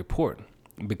at the report,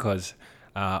 because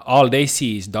all they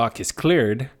see is Doc is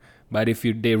cleared, but if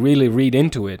they really read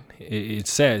into it, it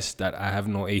says that I have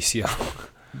no ACL.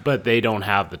 But they don't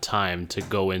have the time to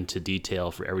go into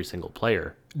detail for every single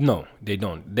player. No, they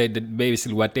don't. They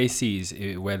basically what they see is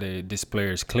whether this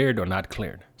player is cleared or not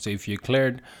cleared. So if you're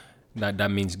cleared,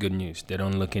 that means good news. They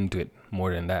don't look into it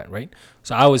more than that, right?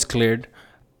 So I was cleared.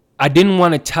 I didn't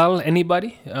want to tell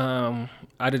anybody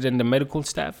other than the medical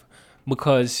staff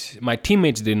because my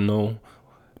teammates didn't know,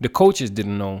 the coaches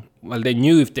didn't know. Well, they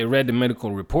knew if they read the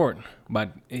medical report,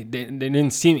 but it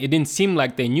didn't seem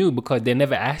like they knew because they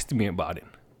never asked me about it.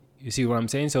 You see what I'm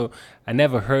saying? So I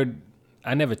never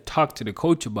talked to the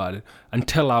coach about it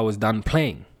until I was done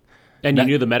playing. And you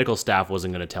knew the medical staff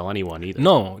wasn't going to tell anyone either.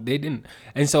 No, they didn't.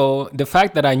 And so the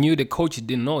fact that I knew the coach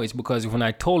didn't know is because when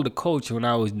I told the coach when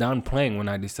I was done playing, when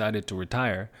I decided to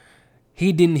retire,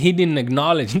 he didn't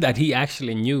acknowledge that he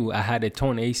actually knew I had a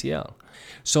torn ACL.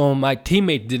 So my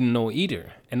teammate didn't know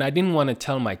either. And I didn't want to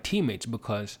tell my teammates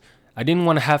because I didn't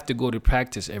want to have to go to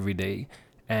practice every day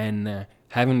and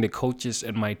having the coaches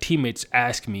and my teammates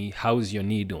ask me, how's your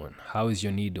knee doing? How is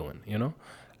your knee doing? You know,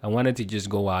 I wanted to just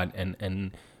go out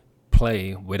and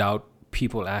play without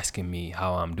people asking me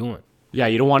how I'm doing. Yeah,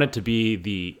 you don't want it to be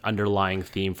the underlying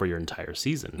theme for your entire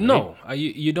season. Right? No,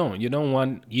 you don't. You don't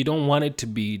want it to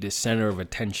be the center of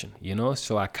attention. You know,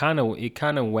 so I kind of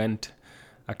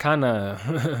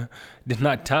did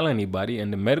not tell anybody,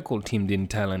 and the medical team didn't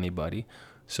tell anybody,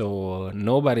 so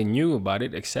nobody knew about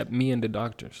it except me and the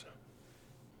doctors.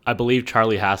 I believe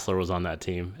Charlie Hassler was on that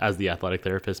team as the athletic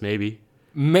therapist, maybe.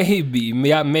 Maybe. She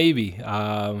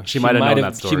might have known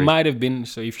that story. She might have been.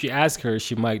 So if you ask her,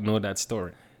 she might know that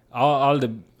story. All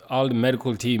the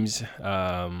medical teams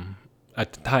at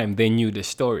the time, they knew the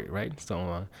story, right?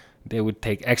 So they would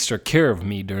take extra care of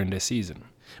me during the season.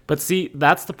 But see,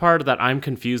 that's the part that I'm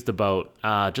confused about.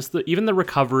 Even the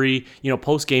recovery,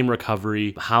 post-game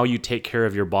recovery, how you take care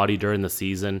of your body during the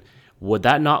season. Would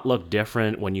that not look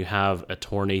different when you have a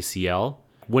torn ACL?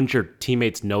 Wouldn't your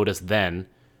teammates notice then,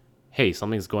 hey,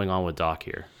 something's going on with Doc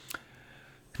here?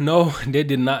 No, they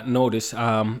did not notice.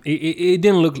 It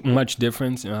didn't look much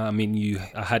different. I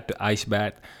had to ice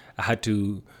bath. I had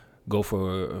to go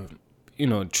for,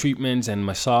 treatments and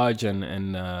massage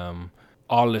and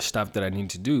all the stuff that I need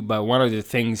to do. But one of the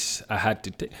things I had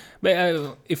to take,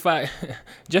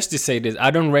 just to say this,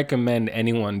 I don't recommend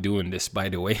anyone doing this, by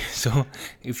the way. So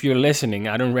if you're listening,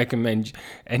 I don't recommend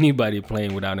anybody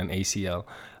playing without an ACL.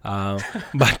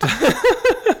 What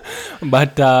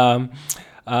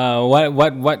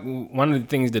one of the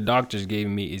things the doctors gave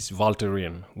me is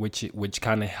Voltaren, which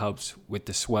kind of helps with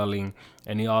the swelling,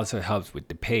 and it also helps with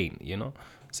the pain,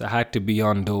 So I had to be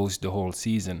on those the whole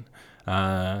season.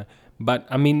 But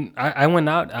I went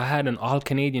out. I had an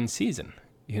all-Canadian season,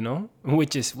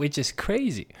 which is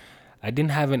crazy. I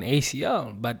didn't have an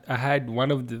ACL, but I had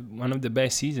one of the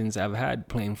best seasons I've had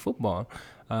playing football.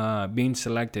 Being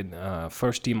selected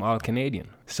first team All-Canadian.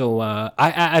 So I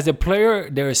as a player,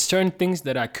 there are certain things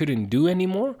that I couldn't do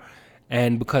anymore.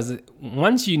 And because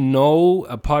once you know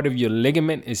a part of your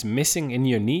ligament is missing in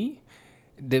your knee,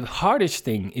 the hardest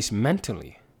thing is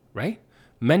mentally, right?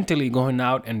 Mentally going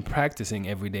out and practicing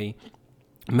every day,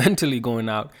 mentally going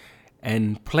out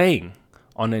and playing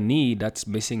on a knee that's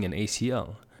missing an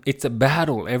ACL. It's a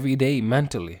battle every day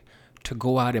mentally to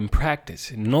go out and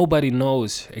practice. Nobody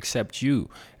knows except you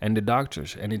and the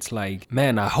doctors. And it's like,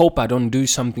 man, I hope I don't do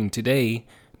something today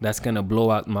that's going to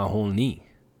blow out my whole knee,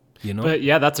 But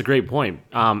yeah, that's a great point.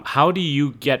 How do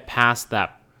you get past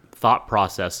that thought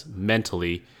process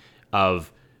mentally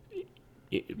of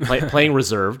playing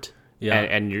reserved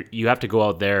and you have to go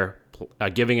out there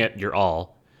giving it your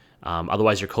all?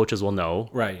 Otherwise, your coaches will know.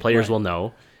 Right. Players will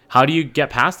know. How do you get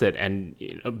past it? And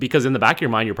because in the back of your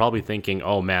mind, you're probably thinking,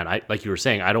 oh man, like you were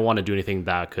saying, I don't want to do anything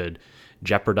that could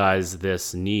jeopardize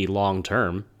this knee long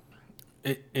term.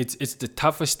 It's the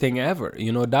toughest thing ever.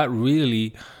 That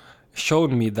really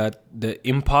showed me that the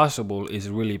impossible is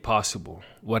really possible.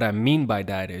 What I mean by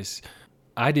that is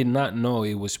I did not know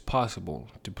it was possible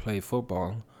to play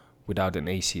football without an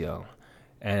ACL.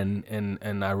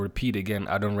 And I repeat again,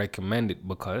 I don't recommend it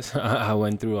because I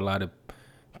went through a lot of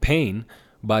pain.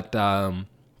 But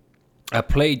I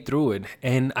played through it,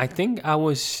 and I think I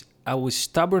was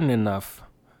stubborn enough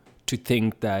to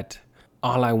think that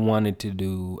all I wanted to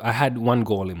do, I had one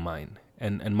goal in mind,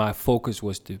 and my focus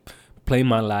was to play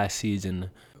my last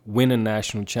season, win a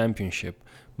national championship,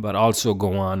 but also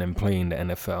go on and play in the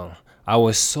NFL. I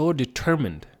was so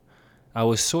determined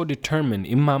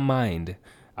in my mind.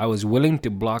 I was willing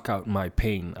to block out my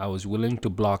pain. I was willing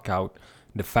to block out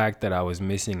the fact that I was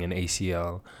missing an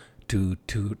ACL to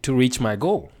reach my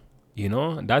goal.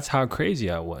 That's how crazy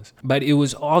I was. But it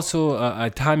was also a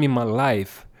time in my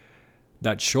life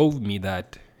that showed me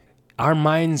that our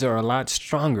minds are a lot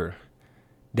stronger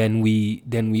than we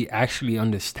actually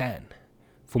understand.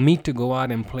 For me to go out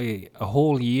and play a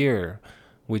whole year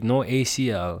with no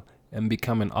ACL and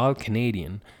become an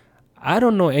All-Canadian, I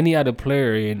don't know any other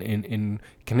player in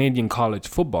Canadian college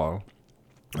football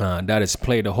that has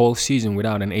played a whole season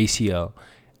without an ACL,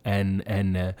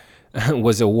 and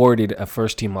was awarded a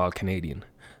first-team All-Canadian.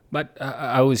 But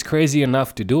I was crazy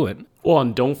enough to do it. Well,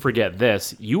 and don't forget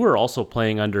this. You were also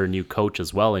playing under a new coach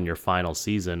as well in your final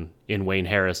season in Wayne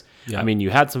Harris. Yeah. I mean,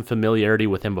 you had some familiarity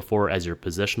with him before as your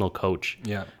positional coach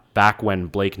back when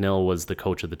Blake Nill was the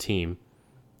coach of the team.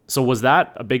 So was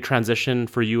that a big transition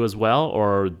for you as well,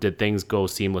 or did things go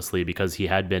seamlessly because he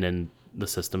had been in the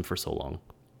system for so long?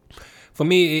 For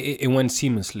me, it went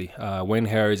seamlessly. Wayne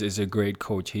Harris is a great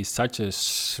coach. He's such a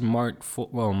smart,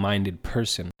 football-minded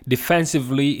person.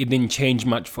 Defensively, it didn't change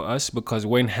much for us because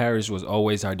Wayne Harris was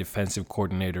always our defensive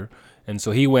coordinator. And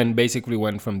so he basically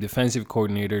went from defensive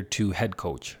coordinator to head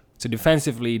coach. So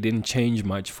defensively, it didn't change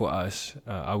much for us.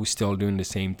 I was still doing the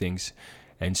same things.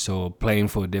 And so playing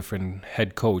for a different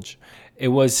head coach. It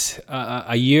was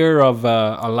a year of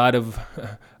a lot of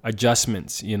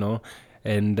adjustments,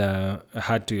 and I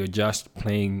had to adjust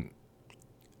playing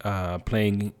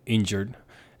injured,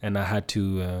 and I had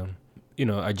to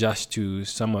adjust to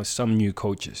some new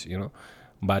coaches,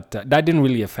 but that didn't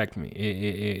really affect me.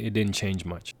 It didn't change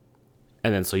much.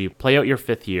 And then so you play out your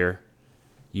 5th year,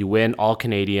 you win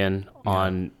All-Canadian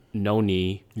on no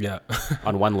knee,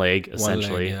 on one leg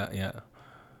essentially. Yeah.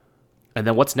 And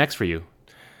then what's next for you?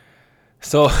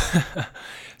 So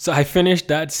I finished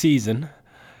that season.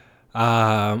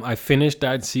 Now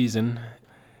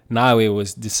it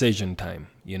was decision time.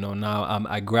 Now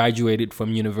I graduated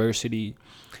from university.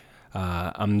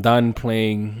 I'm done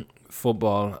playing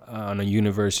football on a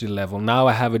university level. Now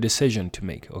I have a decision to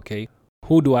make, okay?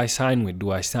 Who do I sign with?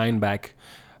 Do I sign back?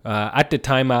 At the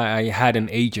time, I had an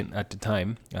agent at the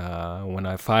time. When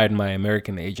I fired my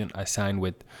American agent, I signed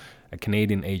with a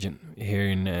Canadian agent here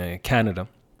in Canada.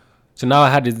 So now I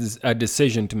had a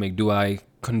decision to make. Do I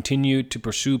continue to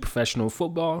pursue professional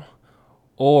football,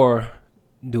 or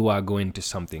do I go into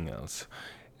something else?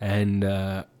 And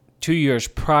 2 years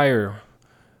prior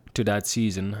to that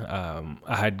season,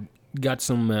 I had got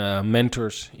some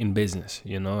mentors in business,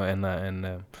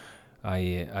 and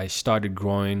I started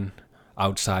growing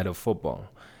outside of football.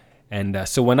 And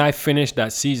so when I finished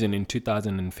that season in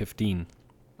 2015,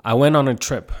 I went on a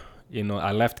trip.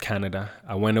 I left Canada.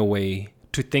 I went away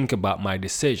to think about my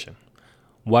decision,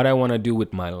 what I want to do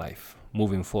with my life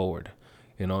moving forward.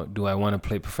 Do I want to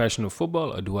play professional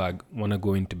football, or do I want to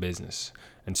go into business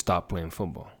and stop playing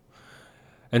football?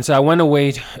 And so I went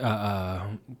away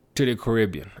to the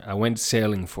Caribbean. I went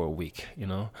sailing for a week,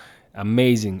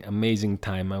 amazing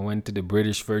time. I went to the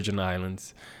British Virgin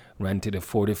Islands, rented a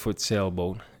 40-foot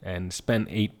sailboat, and spent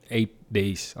eight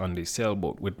days on the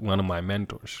sailboat with one of my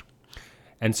mentors.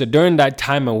 And so during that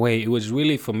time away, it was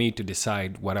really for me to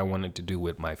decide what I wanted to do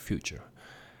with my future.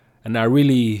 And I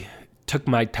really took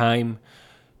my time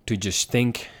to just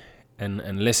think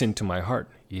and listen to my heart,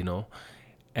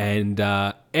 And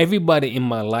everybody in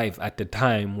my life at the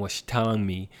time was telling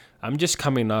me, I'm just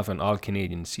coming off an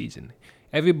All-Canadian season.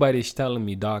 Everybody's telling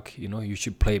me, Doc, you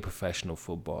should play professional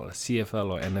football, CFL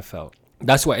or NFL.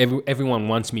 That's what everyone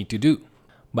wants me to do.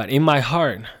 But in my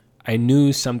heart, I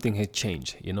knew something had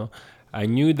changed, I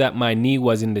knew that my knee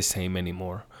wasn't the same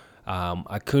anymore.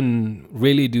 I couldn't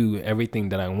really do everything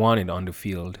that I wanted on the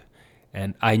field.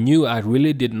 And I knew I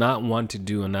really did not want to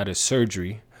do another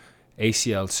surgery,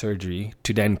 ACL surgery,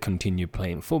 to then continue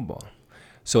playing football.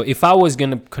 So if I was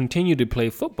going to continue to play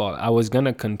football, I was going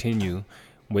to continue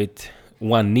with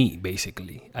one knee,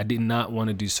 basically. I did not want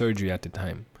to do surgery at the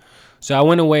time. So I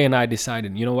went away and I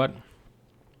decided, you know what?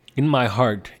 In my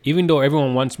heart, even though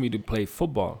everyone wants me to play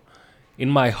football, in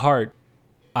my heart,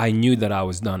 I knew that I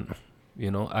was done.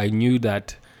 I knew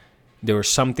that there was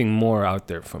something more out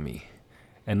there for me.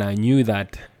 And I knew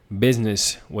that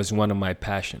business was one of my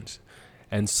passions.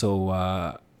 And so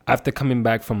after coming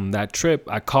back from that trip,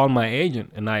 I called my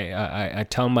agent and I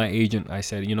tell my agent, I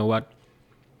said, you know what?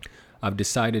 I've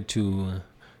decided to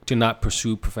not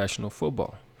pursue professional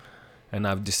football. And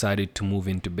I've decided to move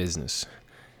into business.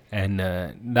 And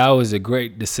that was a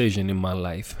great decision in my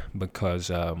life because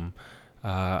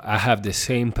I have the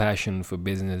same passion for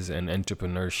business and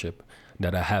entrepreneurship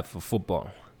that I have for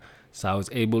football. So I was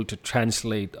able to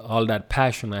translate all that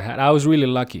passion I had. I was really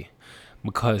lucky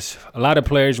because a lot of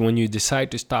players, when you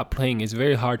decide to stop playing, it's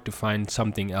very hard to find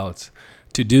something else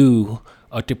to do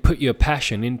or to put your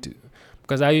passion into.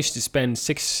 Because I used to spend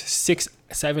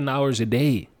 7 hours a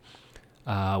day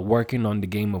working on the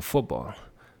game of football.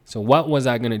 So what was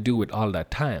I going to do with all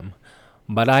that time?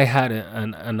 But I had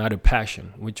another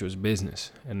passion, which was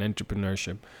business and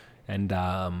entrepreneurship. And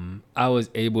I was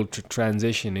able to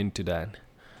transition into that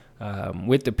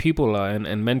with the people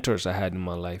and mentors I had in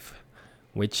my life,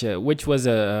 which was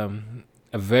a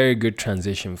a very good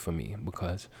transition for me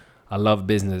because I love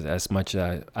business as much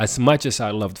as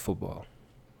I loved football.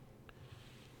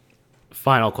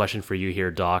 Final question for you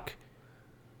here, Doc.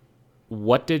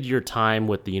 What did your time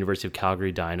with the University of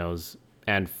Calgary Dinos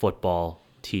and football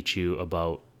teach you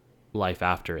about life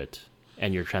after it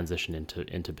and your transition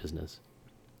into business?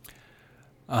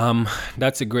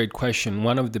 That's a great question.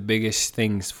 One of the biggest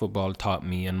things football taught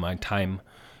me in my time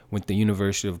with the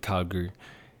University of Calgary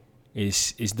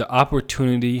is the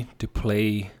opportunity to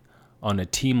play on a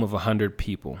team of 100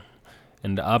 people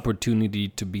and the opportunity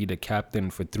to be the captain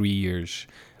for 3 years.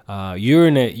 You're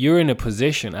in a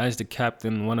position as the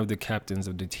captain, one of the captains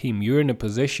of the team. You're in a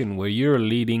position where you're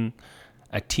leading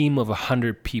a team of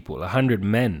 100 people, 100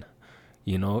 men,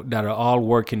 that are all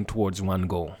working towards one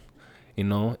goal.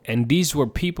 And these were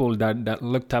people that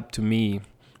looked up to me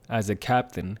as a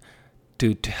captain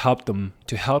to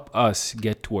help us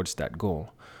get towards that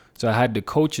goal. So I had the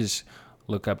coaches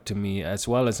look up to me as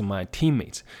well as my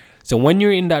teammates. So when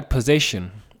you're in that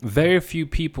position, very few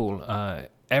people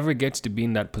ever gets to be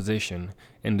in that position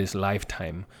in this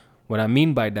lifetime. What I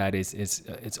mean by that is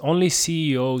it's only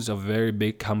CEOs of very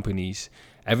big companies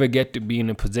ever get to be in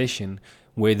a position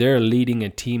where they're leading a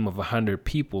team of 100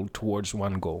 people towards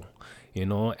one goal.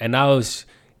 And I was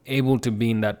able to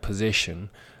be in that position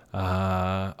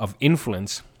of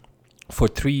influence for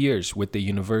 3 years with the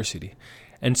university.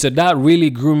 And so that really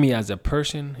grew me as a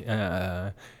person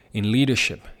in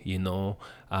leadership.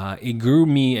 It grew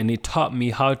me and it taught me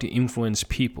how to influence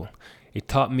people. It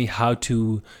taught me how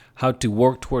to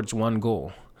work towards one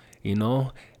goal,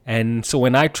 And so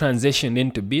when I transitioned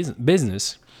into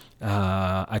business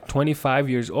at 25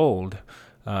 years old,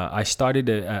 I started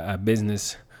a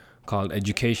business called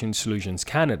Education Solutions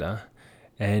Canada.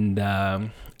 And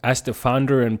as the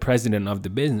founder and president of the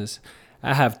business,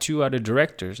 I have 2 other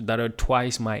directors that are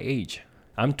twice my age.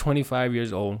 I'm 25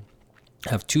 years old.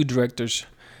 I have 2 directors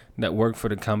that work for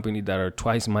the company that are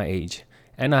twice my age.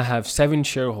 And I have 7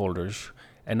 shareholders.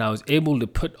 And I was able to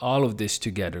put all of this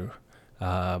together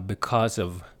because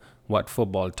of what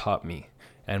football taught me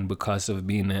and because of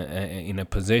being in a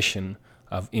position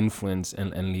of influence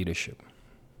and leadership.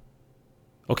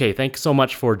 Okay, thanks so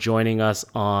much for joining us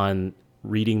on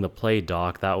Reading the Play,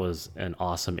 Doc. That was an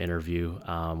awesome interview.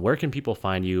 Where can people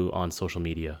find you on social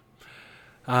media?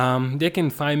 They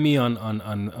can find me on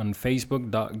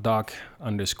Facebook,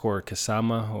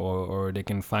 Doc_Kasama, or they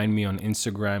can find me on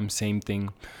Instagram, same thing,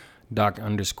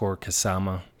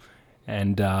 Doc_Kasama.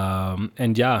 And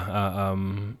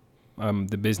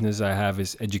the business I have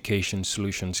is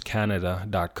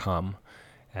educationsolutionscanada.com.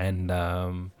 And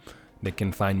they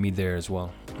can find me there as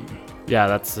well. Yeah,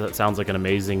 that sounds like an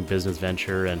amazing business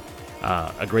venture and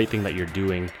a great thing that you're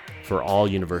doing for all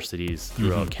universities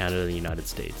throughout Canada and the United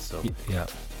States. So yeah,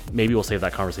 maybe we'll save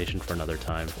that conversation for another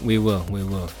time. We will.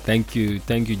 Thank you,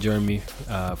 Jeremy,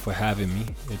 for having me.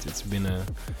 It's been a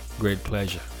great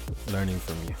pleasure learning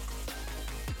from you.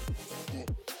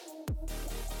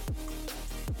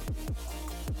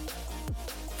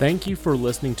 Thank you for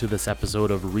listening to this episode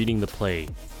of Reading the Play.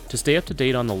 To stay up to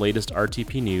date on the latest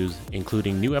RTP news,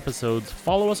 including new episodes,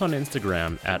 follow us on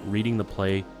Instagram at Reading the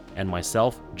Play and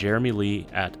myself, Jeremy Lee,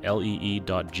 at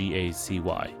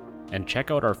lee.gacy. And check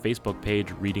out our Facebook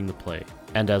page, Reading the Play.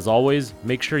 And as always,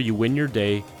 make sure you win your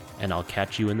day, and I'll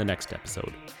catch you in the next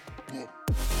episode.